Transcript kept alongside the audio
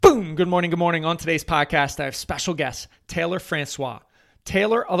Good morning. Good morning. On today's podcast, I have special guest, Taylor Francois.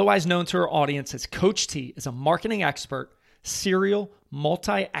 Taylor, otherwise known to her audience as Coach T, is a marketing expert, serial,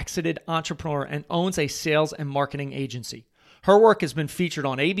 multi-exited entrepreneur, and owns a sales and marketing agency. Her work has been featured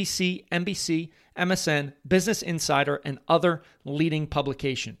on ABC, NBC, MSN, Business Insider, and other leading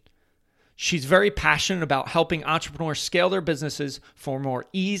publications. She's very passionate about helping entrepreneurs scale their businesses for more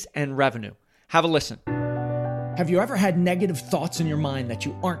ease and revenue. Have a listen. Have you ever had negative thoughts in your mind that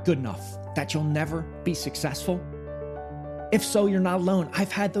you aren't good enough, that you'll never be successful? If so, you're not alone.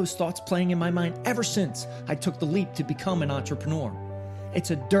 I've had those thoughts playing in my mind ever since I took the leap to become an entrepreneur. It's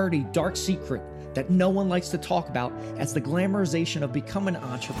a dirty, dark secret that no one likes to talk about, as the glamorization of becoming an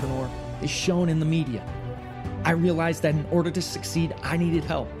entrepreneur is shown in the media. I realized that in order to succeed, I needed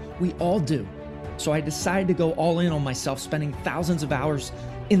help. We all do. So I decided to go all in on myself, spending thousands of hours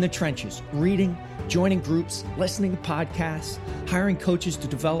in the trenches, reading, joining groups, listening to podcasts, hiring coaches to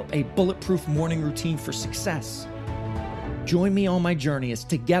develop a bulletproof morning routine for success. Join me on my journey as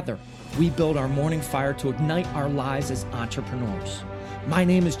together we build our morning fire to ignite our lives as entrepreneurs. My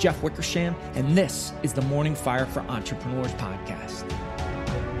name is Jeff Wickersham, and this is the Morning Fire for Entrepreneurs podcast.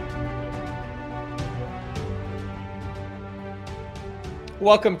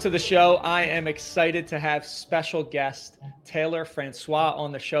 Welcome to the show. I am excited to have special guest Taylor Francois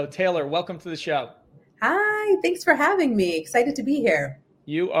on the show. Taylor, welcome to the show. Hi, thanks for having me. Excited to be here.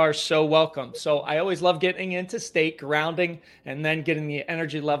 You are so welcome. So I always love getting into state, grounding, and then getting the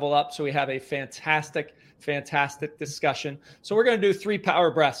energy level up so we have a fantastic discussion. So we're going to do 3 power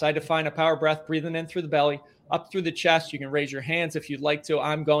breaths. I define a power breath, breathing in through the belly, up through the chest. You can raise your hands if you'd like to.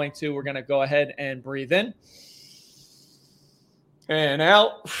 I'm going to. We're going to go ahead and breathe in. And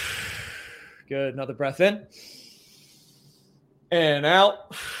out. Good. Another breath in. And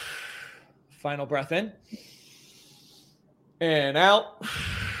out. Final breath in. And out.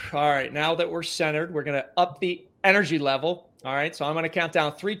 All right. Now that we're centered, we're going to up the energy level. All right. So I'm going to count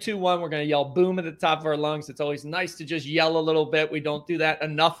down 3, 2, 1. We're going to yell boom at the top of our lungs. It's always nice to just yell a little bit. We don't do that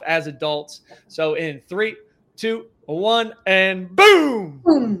enough as adults. So in 3, 2, 1, and boom.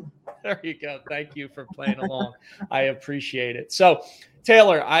 Boom. There you go. Thank you for playing along. I appreciate it. So,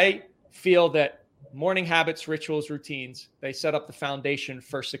 Taylor, I feel that morning habits, rituals, routines, they set up the foundation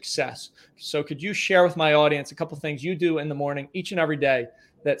for success. So could you share with my audience a couple of things you do in the morning each and every day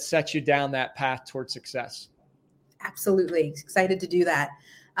that sets you down that path towards success? Absolutely. Excited to do that.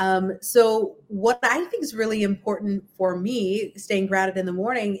 So what I think is really important for me, staying grounded in the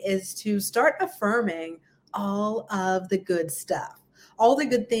morning, is to start affirming all of the good stuff. All the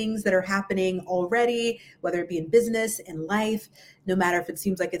good things that are happening already, whether it be in business, in life, no matter if it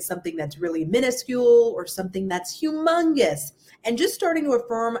seems like it's something that's really minuscule or something that's humongous, and just starting to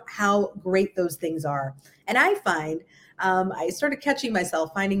affirm how great those things are. And I find I started catching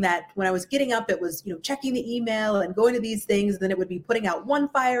myself finding that when I was getting up, it was, checking the email and going to these things, and then it would be putting out one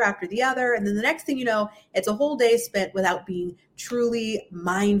fire after the other. And then the next thing you know, it's a whole day spent without being truly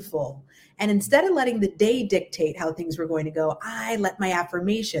mindful. And instead of letting the day dictate how things were going to go, I let my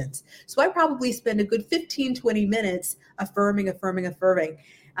affirmations. So I probably spend a good 15, 20 minutes affirming.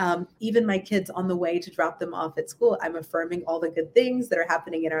 Even my kids on the way to drop them off at school, I'm affirming all the good things that are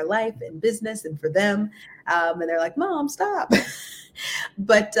happening in our life and business and for them. And they're like, Mom, stop.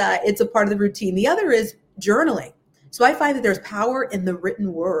 But it's a part of the routine. The other is journaling. So I find that there's power in the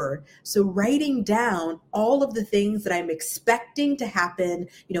written word. So writing down all of the things that I'm expecting to happen,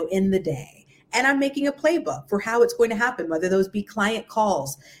 in the day. And I'm making a playbook for how it's going to happen, whether those be client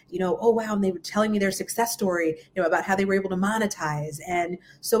calls, oh, wow. And they were telling me their success story, about how they were able to monetize, and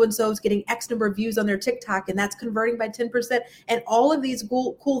so is getting X number of views on their TikTok, and that's converting by 10%. And all of these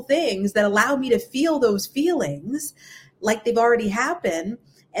cool things that allow me to feel those feelings like they've already happened.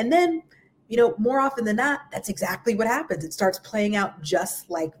 And then, more often than not, that's exactly what happens. It starts playing out just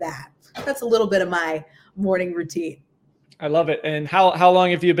like that. That's a little bit of my morning routine. I love it. And how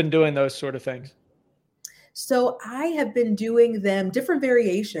long have you been doing those sort of things? So I have been doing them, different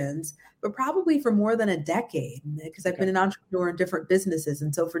variations, but probably for more than a decade, because I've been an entrepreneur in different businesses.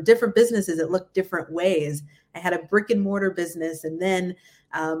 And so for different businesses, it looked different ways. I had a brick and mortar business, and then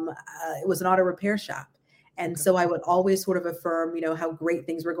it was an auto repair shop. And so I would always sort of affirm, how great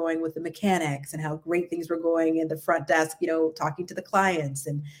things were going with the mechanics and how great things were going in the front desk, talking to the clients.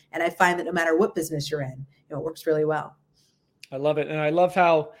 And I find that no matter what business you're in, it works really well. I love it. And I love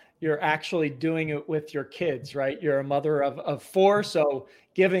how you're actually doing it with your kids, right? You're a mother of 4. So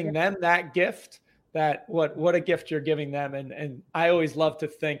giving them that gift, that what a gift you're giving them. And I always love to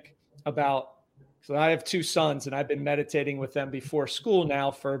think about, so I have 2 sons, and I've been meditating with them before school now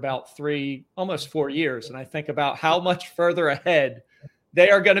for about 3, almost 4 years. And I think about how much further ahead they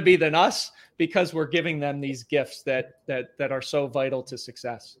are going to be than us because we're giving them these gifts that are so vital to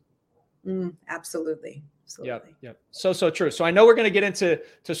success. Absolutely. Yeah. So true. So I know we're going to get into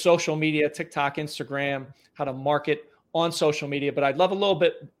social media, TikTok, Instagram, how to market on social media, but I'd love a little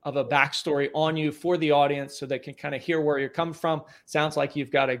bit of a backstory on you for the audience so they can kind of hear where you're coming from. Sounds like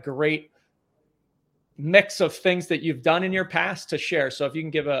you've got a great mix of things that you've done in your past to share. So if you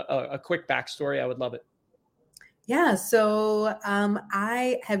can give a quick backstory, I would love it. Yeah. So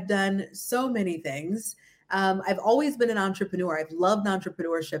I have done so many things. I've always been an entrepreneur. I've loved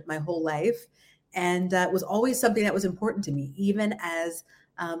entrepreneurship my whole life. And it was always something that was important to me, even as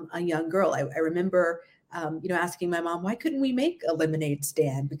a young girl. I remember, asking my mom, why couldn't we make a lemonade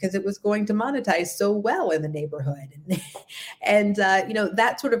stand? Because it was going to monetize so well in the neighborhood. And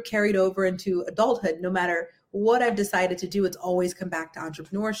that sort of carried over into adulthood. No matter what I've decided to do, it's always come back to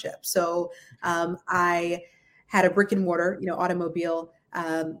entrepreneurship. So I had a brick and mortar, automobile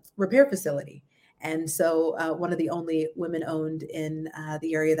repair facility. And so one of the only women owned in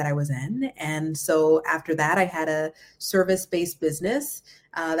the area that I was in. And so after that, I had a service-based business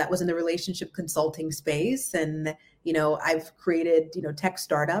that was in the relationship consulting space. And, I've created, tech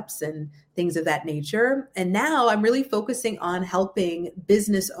startups and things of that nature. And now I'm really focusing on helping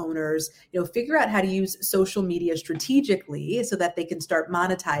business owners, figure out how to use social media strategically so that they can start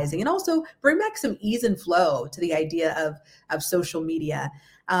monetizing and also bring back some ease and flow to the idea of social media.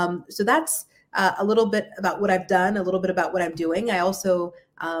 So that's a little bit about what I've done, a little bit about what I'm doing. I also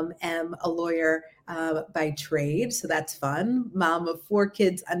am a lawyer by trade, so that's fun. Mom of 4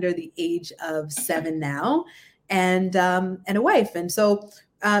 kids under the age of 7 now, and a wife. And so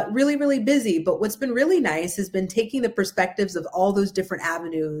really, really busy. But what's been really nice has been taking the perspectives of all those different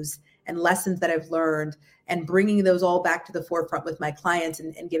avenues and lessons that I've learned and bringing those all back to the forefront with my clients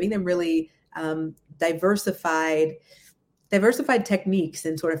and giving them really diversified techniques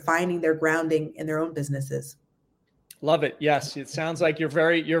and sort of finding their grounding in their own businesses. Love it. Yes. It sounds like you're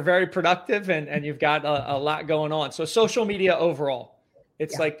very productive and you've got a lot going on. So social media overall,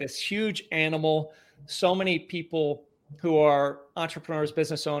 it's like this huge animal. So many people who are entrepreneurs,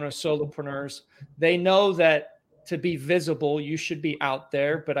 business owners, solopreneurs, they know that to be visible, you should be out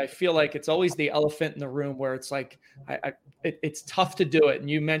there. But I feel like it's always the elephant in the room where it's like, it's tough to do it. And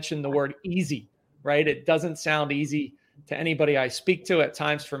you mentioned the word easy, right? It doesn't sound easy to anybody I speak to. At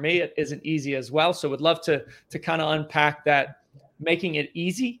times for me, it isn't easy as well. So would love to kind of unpack that, making it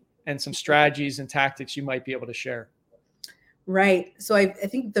easy and some strategies and tactics you might be able to share. Right. So I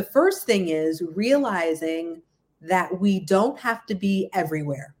think the first thing is realizing that we don't have to be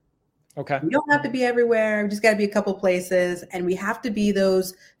everywhere. Okay. We don't have to be everywhere. We just got to be a couple places, and we have to be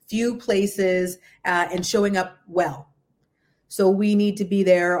those few places and showing up well. So we need to be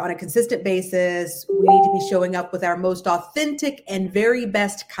there on a consistent basis. We need to be showing up with our most authentic and very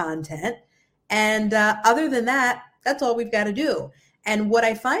best content. And other than that, that's all we've got to do. And what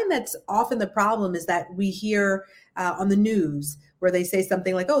I find that's often the problem is that we hear on the news where they say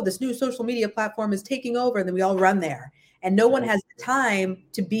something like, oh, this new social media platform is taking over, and then we all run there. And no one has the time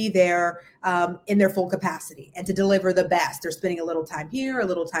to be there in their full capacity and to deliver the best. They're spending a little time here, a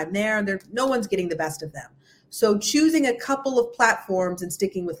little time there, and no one's getting the best of them. So choosing a couple of platforms and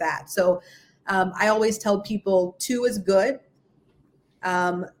sticking with that. So I always tell people 2 is good.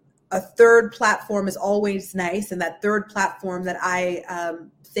 A third platform is always nice. And that third platform that I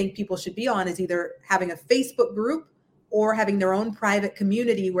think people should be on is either having a Facebook group or having their own private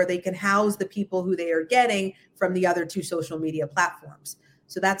community where they can house the people who they are getting from the other 2 social media platforms.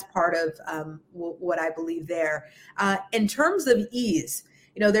 So that's part of what I believe there. In terms of ease,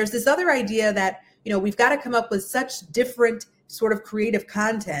 there's this other idea that, we've got to come up with such different sort of creative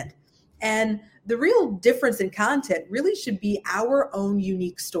content. And the real difference in content really should be our own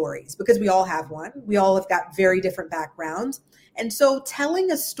unique stories, because we all have one. We all have got very different backgrounds. And so telling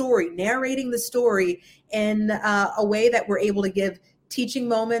a story, narrating the story in a way that we're able to give teaching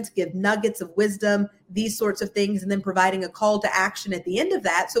moments, give nuggets of wisdom, these sorts of things, and then providing a call to action at the end of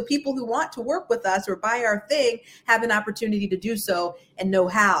that. So people who want to work with us or buy our thing have an opportunity to do so and know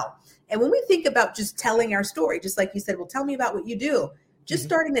how. And when we think about just telling our story, just like you said, well, tell me about what you do. Just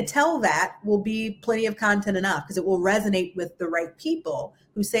starting to tell that will be plenty of content enough, because it will resonate with the right people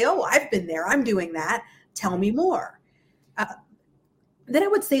who say, oh, I've been there, I'm doing that, tell me more. Then I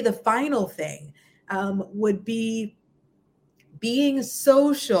would say the final thing would be being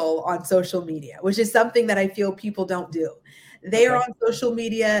social on social media, which is something that I feel people don't do. They are on social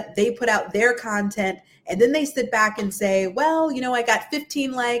media, they put out their content, and then they sit back and say, well, I got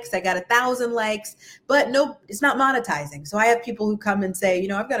 15 likes, I got 1,000 likes, but no, it's not monetizing. So I have people who come and say,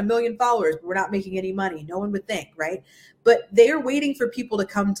 I've got 1 million followers, but we're not making any money. No one would think, right? But they're waiting for people to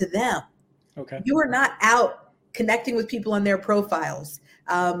come to them. Okay. You are not out connecting with people on their profiles,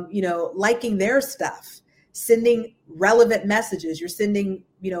 liking their stuff, sending relevant messages. You're sending,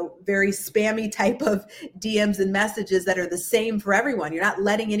 very spammy type of DMs and messages that are the same for everyone. You're not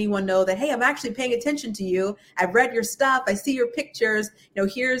letting anyone know that, hey, I'm actually paying attention to you. I've read your stuff. I see your pictures.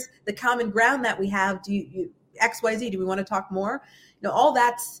 Here's the common ground that we have. Do you XYZ, do we want to talk more? All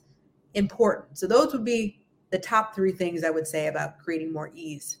that's important. So those would be the top 3 things I would say about creating more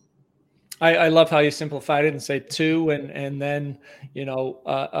ease. I love how you simplified it and say 2 and then,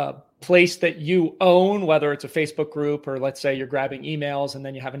 a place that you own, whether it's a Facebook group or let's say you're grabbing emails and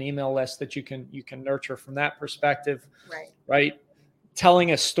then you have an email list that you can nurture from that perspective. Right.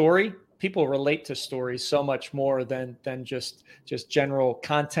 Telling a story. People relate to stories so much more than just general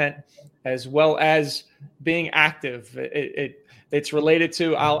content, as well as being active. It's related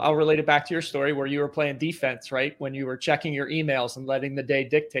to, I'll relate it back to your story where you were playing defense, right? When you were checking your emails and letting the day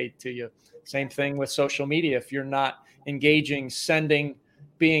dictate to you. Same thing with social media. If you're not engaging, sending,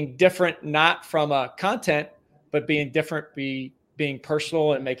 being different, not from a content, but being different, being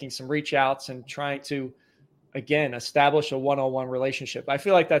personal and making some reach outs and trying to, again, establish a one-on-one relationship. I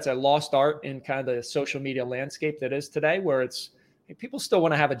feel like that's a lost art in kind of the social media landscape that is today, where people still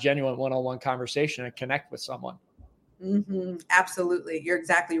want to have a genuine one-on-one conversation and connect with someone. Mm-hmm. Absolutely. You're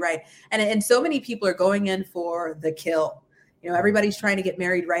exactly right. And so many people are going in for the kill. Everybody's trying to get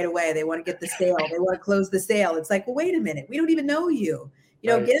married right away. They want to get the sale. They want to close the sale. It's like, well, wait a minute. We don't even know you.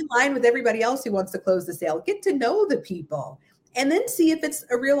 Right. Get in line with everybody else who wants to close the sale. Get to know the people and then see if it's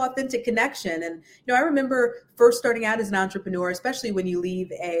a real authentic connection. And, I remember first starting out as an entrepreneur, especially when you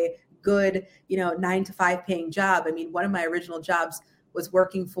leave a good, 9 to 5 paying job. I mean, one of my original jobs was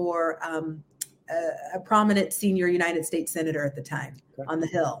working for a prominent senior United States senator at the time on the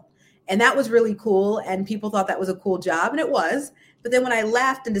Hill. And that was really cool. And people thought that was a cool job. And it was. But then when I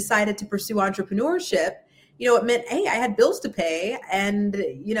left and decided to pursue entrepreneurship, it meant, hey, I had bills to pay. And,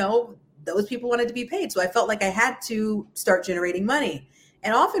 those people wanted to be paid. So I felt like I had to start generating money.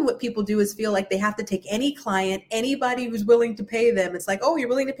 And often what people do is feel like they have to take any client, anybody who's willing to pay them. It's like, oh, you're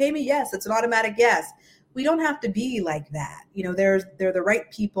willing to pay me? Yes, it's an automatic yes. We don't have to be like that. They're the right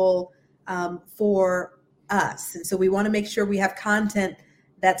people for us. And so we want to make sure we have content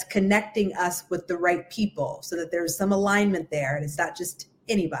that's connecting us with the right people so that there's some alignment there and it's not just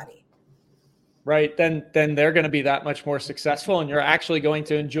anybody. Right. Then they're going to be that much more successful and you're actually going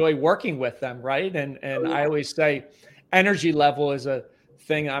to enjoy working with them. Right. And I always say energy level is a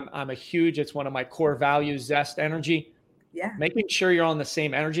thing. It's one of my core values, zest, energy. Yeah. Making sure you're on the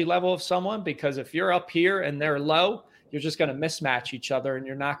same energy level of someone, because if you're up here and they're low, you're just going to mismatch each other and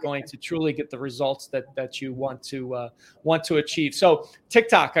you're not going to truly get the results that you want to achieve. So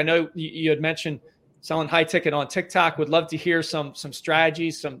TikTok, I know you had mentioned selling high ticket on TikTok. Would love to hear some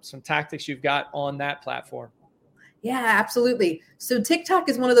strategies, some tactics you've got on that platform. Yeah, absolutely. So TikTok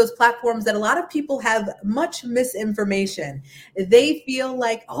is one of those platforms that a lot of people have much misinformation. They feel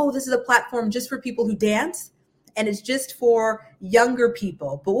like, oh, this is a platform just for people who dance. And it's just for younger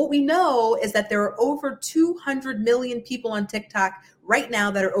people. But what we know is that there are over 200 million people on TikTok right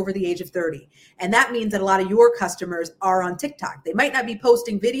now that are over the age of 30. And that means that a lot of your customers are on TikTok. They might not be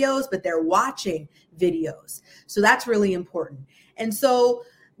posting videos, but they're watching videos. So that's really important. And so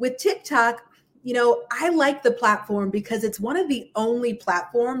with TikTok, I like the platform because it's one of the only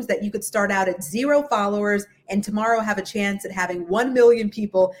platforms that you could start out at 0 followers and tomorrow have a chance at having 1 million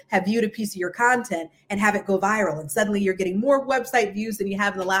people have viewed a piece of your content and have it go viral. And suddenly you're getting more website views than you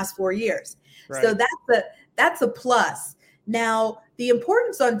have in the last 4 years. Right. So that's a plus. Now, the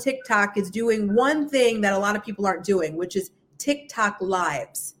importance on TikTok is doing one thing that a lot of people aren't doing, which is TikTok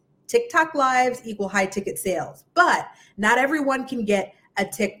lives. TikTok lives equal high ticket sales, but not everyone can get a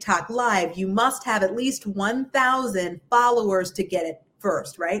TikTok live. You must have at least 1,000 followers to get it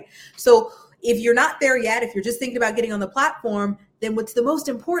first, right? So if you're not there yet, if you're just thinking about getting on the platform, then what's the most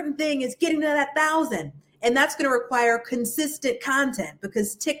important thing is getting to that 1,000. And that's going to require consistent content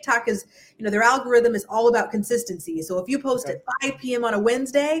because TikTok is, their algorithm is all about consistency. So if you post at 5 p.m. on a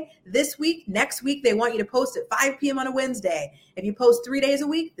Wednesday this week, next week, they want you to post at 5 p.m. on a Wednesday. If you post 3 days a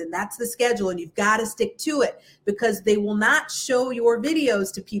week, then that's the schedule and you've got to stick to it because they will not show your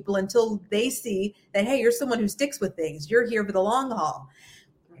videos to people until they see that, hey, you're someone who sticks with things. You're here for the long haul.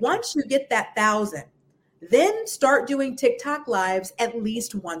 Once you get that 1,000, then start doing TikTok lives at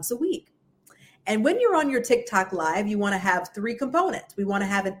least once a week. And when you're on your TikTok live, you want to have three components. We want to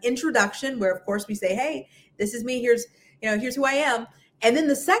have an introduction where, of course, we say, hey, this is me. Here's who I am. And then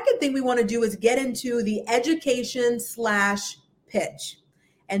the second thing we want to do is get into the education / pitch.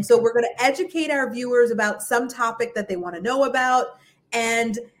 And so we're going to educate our viewers about some topic that they want to know about.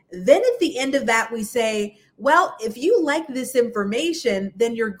 And then at the end of that, we say, well, if you like this information,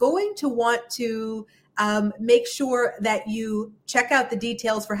 then you're going to want to make sure that you check out the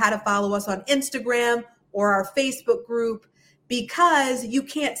details for how to follow us on Instagram or our Facebook group, because you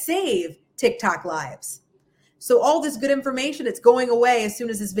can't save TikTok lives. So all this good information, it's going away as soon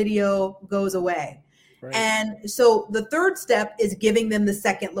as this video goes away. Right. And so the third step is giving them the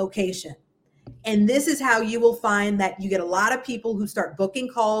second location. And this is how you will find that you get a lot of people who start booking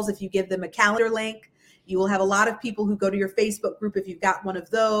calls if you give them a calendar link. You will have a lot of people who go to your Facebook group if you've got one of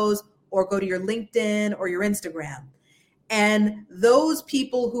those, or go to your LinkedIn or your Instagram. And those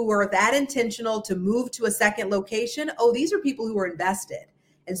people who are that intentional to move to a second location, these are people who are invested.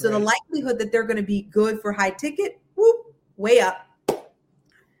 And so the likelihood that they're going to be good for high ticket, way up.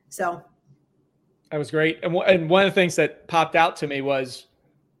 So that was great. And one of the things that popped out to me was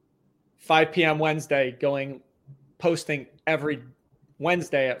 5 p.m. Wednesday, posting every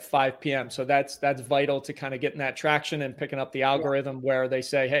Wednesday at 5 p.m. So that's vital to kind of getting that traction and picking up the algorithm where they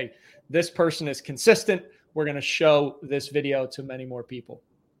say, hey, this person is consistent. We're going to show this video to many more people.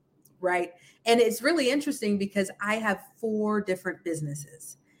 Right. And it's really interesting because I have 4 different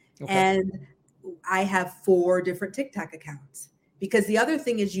businesses and I have 4 different TikTok accounts, because the other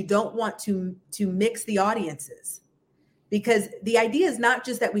thing is you don't want to mix the audiences, because the idea is not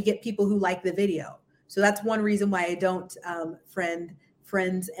just that we get people who like the video. So that's one reason why I don't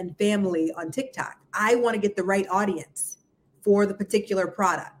friends and family on TikTok. I want to get the right audience for the particular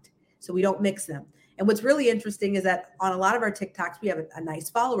product, so we don't mix them. And what's really interesting is that on a lot of our TikToks, we have a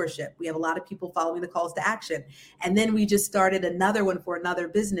nice followership. We have a lot of people following the calls to action. And then we just started another one for another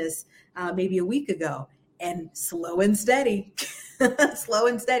business maybe a week ago, and slow and steady,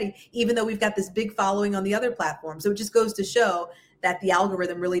 even though we've got this big following on the other platform. So it just goes to show that the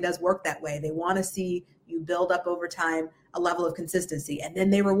algorithm really does work that way. They want to see you build up over time a level of consistency, and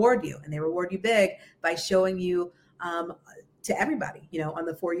then they reward you, and they reward you big by showing you to everybody, on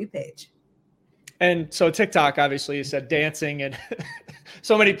the For You page. And so TikTok, obviously, you said dancing, and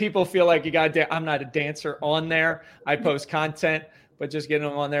so many people feel like you got to I'm not a dancer on there. I post content, but just getting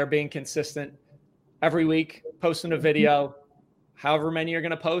on there, being consistent every week, posting a video, however many you're going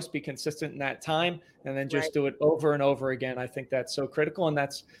to post, be consistent in that time, and then just do it over and over again. I think that's so critical. And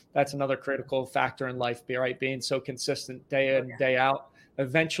that's another critical factor in life, right? Being so consistent day in, day out.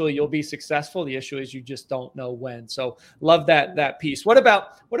 Eventually you'll be successful. The issue is you just don't know when. So love that piece. What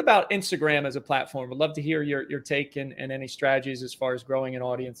about Instagram as a platform? Would love to hear your take and any strategies as far as growing an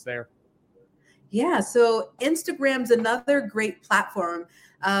audience there. Yeah. So Instagram's another great platform.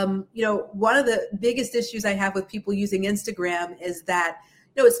 One of the biggest issues I have with people using Instagram is that,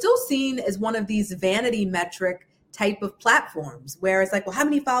 it's still seen as one of these vanity metric type of platforms where it's like, well, how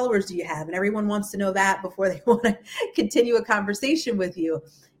many followers do you have? And everyone wants to know that before they want to continue a conversation with you.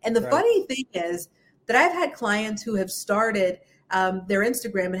 And the funny thing is that I've had clients who have started their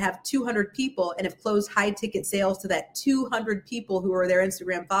Instagram and have 200 people and have closed high ticket sales to that 200 people who are their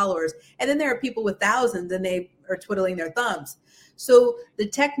Instagram followers. And then there are people with thousands and they are twiddling their thumbs. So the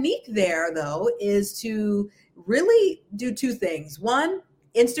technique there, though, is to really do 2 things. One,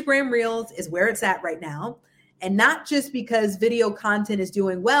 Instagram Reels is where it's at right now. And not just because video content is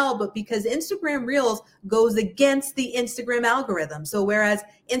doing well, but because Instagram Reels goes against the Instagram algorithm. So whereas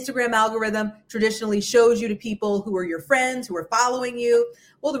Instagram algorithm traditionally shows you to people who are your friends, who are following you,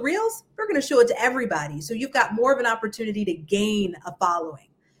 well, the Reels, they're going to show it to everybody. So you've got more of an opportunity to gain a following.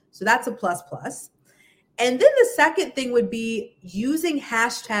 So that's a plus. And then the second thing would be using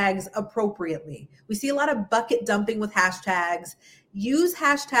hashtags appropriately. We see a lot of bucket dumping with hashtags. Use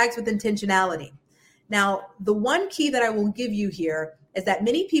hashtags with intentionality. Now, the one key that I will give you here is that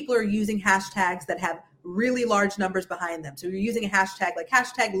many people are using hashtags that have really large numbers behind them. So you're using a hashtag like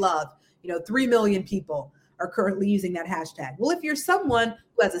hashtag love, 3 million people are currently using that hashtag. Well, if you're someone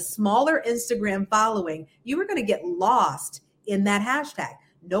who has a smaller Instagram following, you are going to get lost in that hashtag.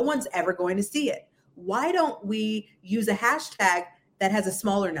 No one's ever going to see it. Why don't we use a hashtag that has a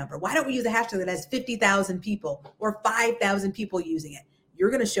smaller number? Why don't we use a hashtag that has 50,000 people or 5,000 people using it? You're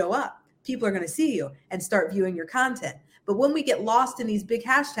going to show up. People are going to see you and start viewing your content. But when we get lost in these big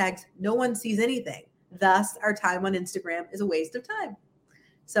hashtags, no one sees anything. Thus, our time on Instagram is a waste of time.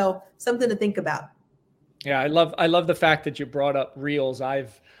 So something to think about. Yeah, I love the fact that you brought up Reels.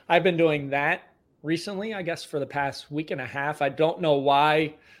 I've been doing that recently, I guess, for the past week and a half. I don't know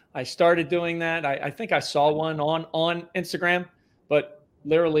why I started doing that. I think I saw one on Instagram, but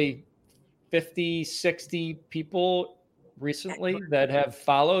literally 50, 60 people recently that have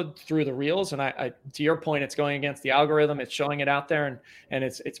followed through the reels. And I to your point, it's going against the algorithm. It's showing it out there, and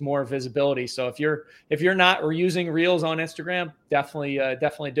it's more visibility. So if you're not or using reels on Instagram, definitely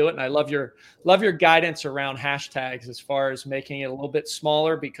do it. And I love your guidance around hashtags as far as making it a little bit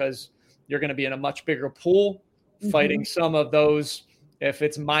smaller, because you're going to be in a much bigger pool fighting some of those. If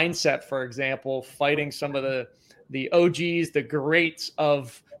it's mindset, for example, fighting some of the OGs, the greats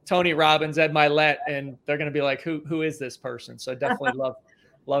of Tony Robbins, Ed Mylett, and they're going to be like, who is this person? So definitely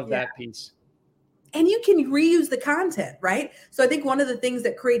love that piece. And you can reuse the content, right? So I think one of the things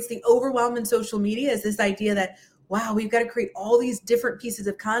that creates the overwhelm in social media is this idea that, wow, we've got to create all these different pieces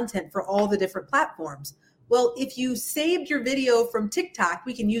of content for all the different platforms. Well, if you saved your video from TikTok,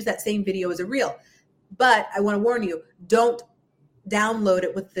 we can use that same video as a reel. But I want to warn you, don't download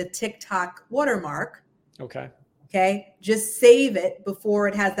it with the TikTok watermark. Okay. Just save it before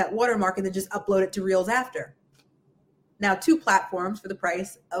it has that watermark and then just upload it to Reels after. Now, 2 platforms for the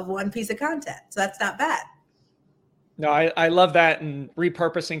price of 1 piece of content. So that's not bad. No, I love that. And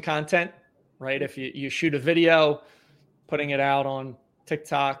repurposing content, right? If you shoot a video, putting it out on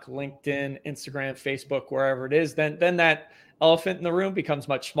TikTok, LinkedIn, Instagram, Facebook, wherever it is, then that elephant in the room becomes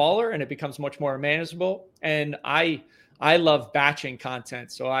much smaller and it becomes much more manageable. And I love batching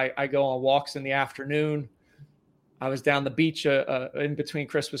content. So I go on walks in the afternoon. I was down the beach in between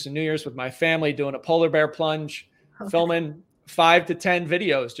Christmas and New Year's with my family doing a polar bear plunge, filming 5 to 10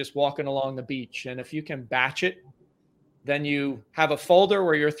 videos, just walking along the beach. And if you can batch it, then you have a folder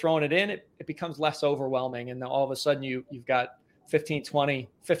where you're throwing it in, it becomes less overwhelming. And then all of a sudden you've got 15, 20,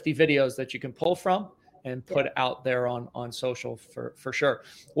 50 videos that you can pull from and put out there on social for sure.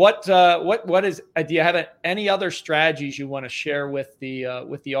 What is, do you have any other strategies you want to share with the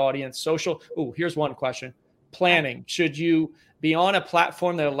audience? Social. Oh, here's one question. Planning. Should you be on a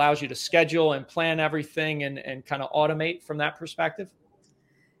platform that allows you to schedule and plan everything and kind of automate from that perspective?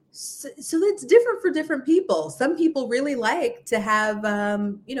 So that's different for different people. Some people really like to have,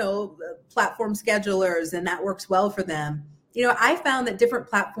 platform schedulers, and that works well for them. I found that different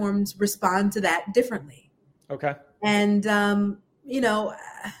platforms respond to that differently. Okay. And,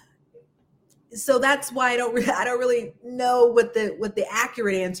 so that's why I don't really know what the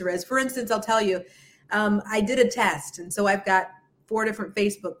accurate answer is. For instance, I'll tell you, I did a test. And so I've got 4 different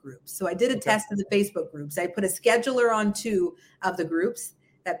Facebook groups. So I did a test of the Facebook groups. I put a scheduler on 2 of the groups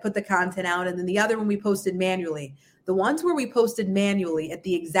that put the content out. And then the other one we posted manually. The ones where we posted manually at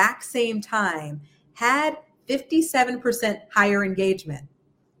the exact same time had 57% higher engagement.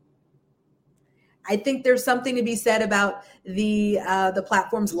 I think there's something to be said about the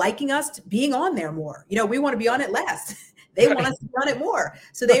platforms liking us being on there more. We want to be on it less. They want us to be on it more.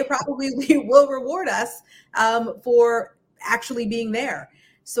 So they probably will reward us for actually being there.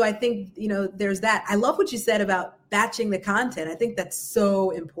 So I think, there's that. I love what you said about batching the content. I think that's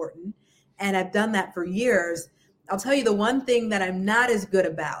so important. And I've done that for years. I'll tell you the one thing that I'm not as good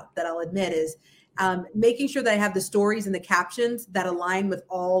about, that I'll admit, is making sure that I have the stories and the captions that align with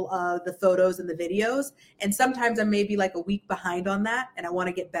all of the photos and the videos. And sometimes I'm maybe like a week behind on that, and I want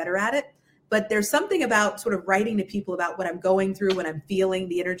to get better at it. But there's something about sort of writing to people about what I'm going through, what I'm feeling,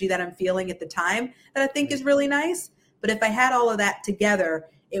 the energy that I'm feeling at the time, that I think is really nice. But if I had all of that together,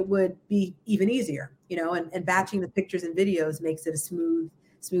 it would be even easier, and batching the pictures and videos makes it a smooth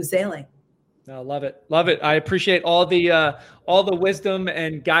sailing. No, love it. Love it. I appreciate all the wisdom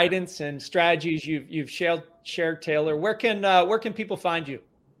and guidance and strategies you've shared, Taylor. Where can people find you?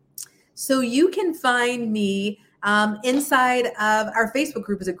 So you can find me inside of our Facebook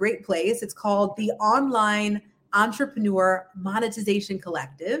group is a great place. It's called the Online Entrepreneur Monetization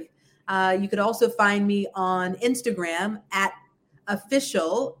Collective. You could also find me on Instagram at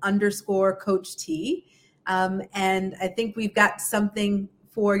official_Coach T. And I think we've got something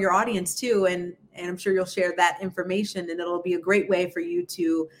for your audience too. And I'm sure you'll share that information, and it'll be a great way for you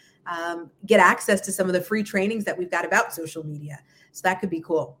to get access to some of the free trainings that we've got about social media. So that could be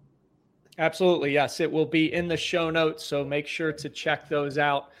cool. Absolutely. Yes. It will be in the show notes. So make sure to check those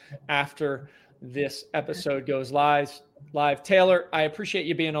out after this episode goes live. Taylor, I appreciate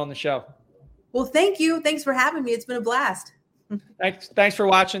you being on the show. Well, thank you. Thanks for having me. It's been a blast. Thanks for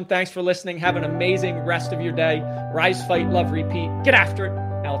watching. Thanks for listening. Have an amazing rest of your day. Rise, fight, love, repeat. Get after it.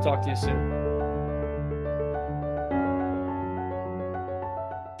 And I'll talk to you soon.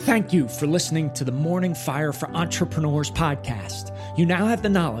 Thank you for listening to the Morning Fire for Entrepreneurs podcast. You now have the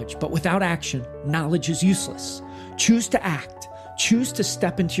knowledge, but without action, knowledge is useless. Choose to act. Choose to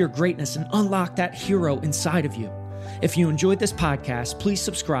step into your greatness and unlock that hero inside of you. If you enjoyed this podcast, please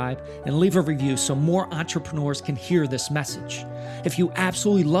subscribe and leave a review so more entrepreneurs can hear this message. If you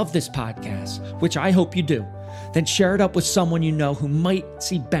absolutely love this podcast, which I hope you do, then share it up with someone you know who might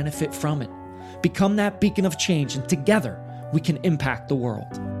see benefit from it. Become that beacon of change, and together we can impact the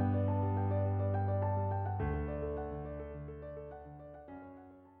world.